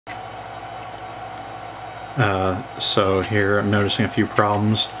So here I'm noticing a few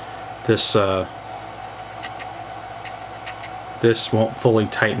problems. This this won't fully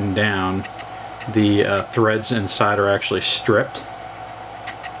tighten down. The threads inside are actually stripped.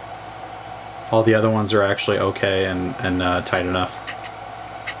 All the other ones are actually okay and tight enough.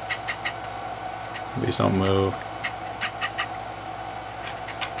 These don't move.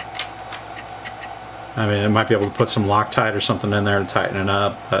 I mean, it might be able to put some Loctite or something in there to tighten it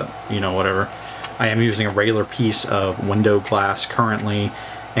up, but you know, whatever. I am using a regular piece of window glass currently,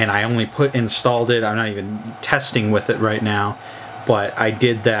 and I only installed it. I'm not even testing with it right now, but I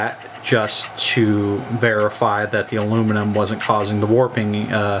did that just to verify that the aluminum wasn't causing the warping,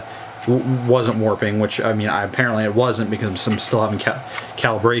 wasn't warping, which, I mean, apparently it wasn't, because I'm still having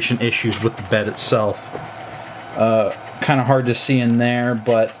calibration issues with the bed itself. Kind of hard to see in there,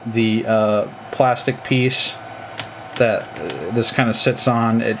 but the plastic piece that this kind of sits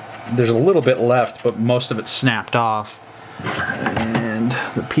on, there's a little bit left, but most of it snapped off. And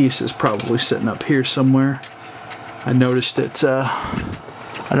the piece is probably sitting up here somewhere. I noticed it.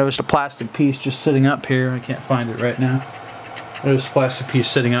 I noticed a plastic piece just sitting up here. I can't find it right now. I noticed a plastic piece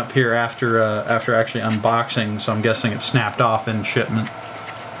sitting up here after actually unboxing, so I'm guessing it snapped off in shipment.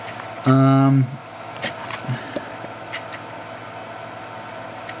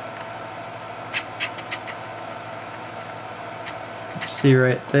 See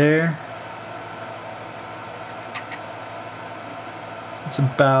right there? It's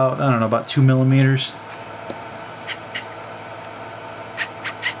about, I don't know, about 2 millimeters.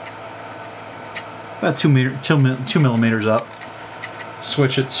 About 2 millimeters up.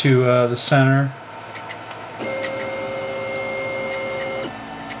 Switch it to the center.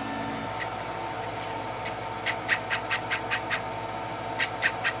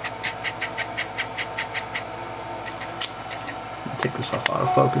 Take this off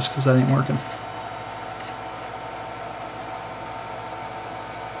autofocus because that ain't working.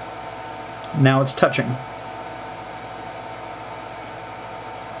 Now it's touching.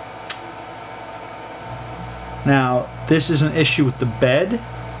 Now, this is an issue with the bed.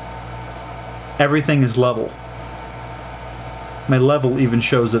 Everything is level. My level even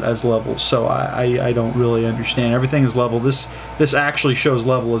shows it as level, so I don't really understand. Everything is level. This actually shows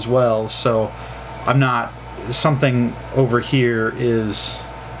level as well, so I'm not... Something over here is...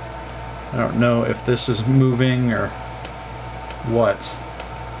 I don't know if this is moving or what.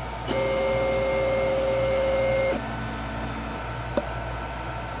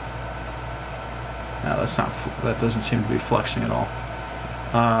 No, that's not. That doesn't seem to be flexing at all.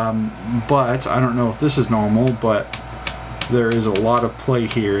 But I don't know if this is normal, but there is a lot of play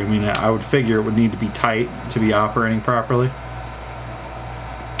here. I mean, I would figure it would need to be tight to be operating properly.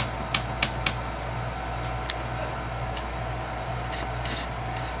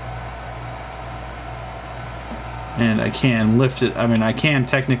 And I can lift it. I mean, I can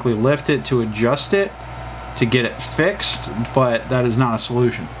technically lift it to adjust it to get it fixed, but that is not a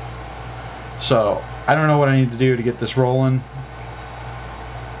solution. So I don't know what I need to do to get this rolling.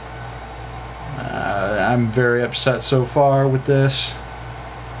 I'm very upset so far with this.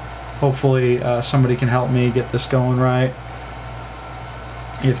 Hopefully somebody can help me get this going right.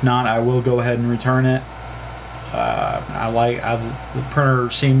 If not, I will go ahead and return it. The printer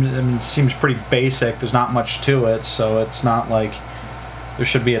seems pretty basic. There's not much to it, so it's not like there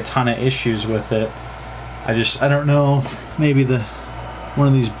should be a ton of issues with it. I don't know. Maybe one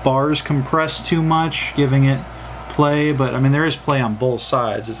of these bars compressed too much, giving it play. But I mean, there is play on both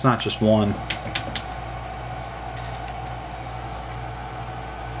sides. It's not just one.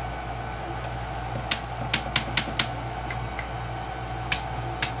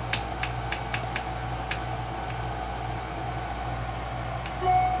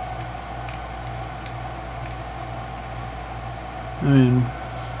 I mean,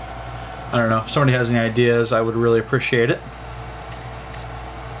 I don't know. If somebody has any ideas, I would really appreciate it.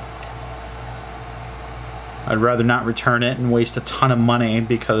 I'd rather not return it and waste a ton of money,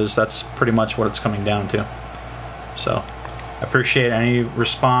 because that's pretty much what it's coming down to. So, I appreciate any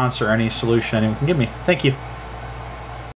response or any solution anyone can give me. Thank you.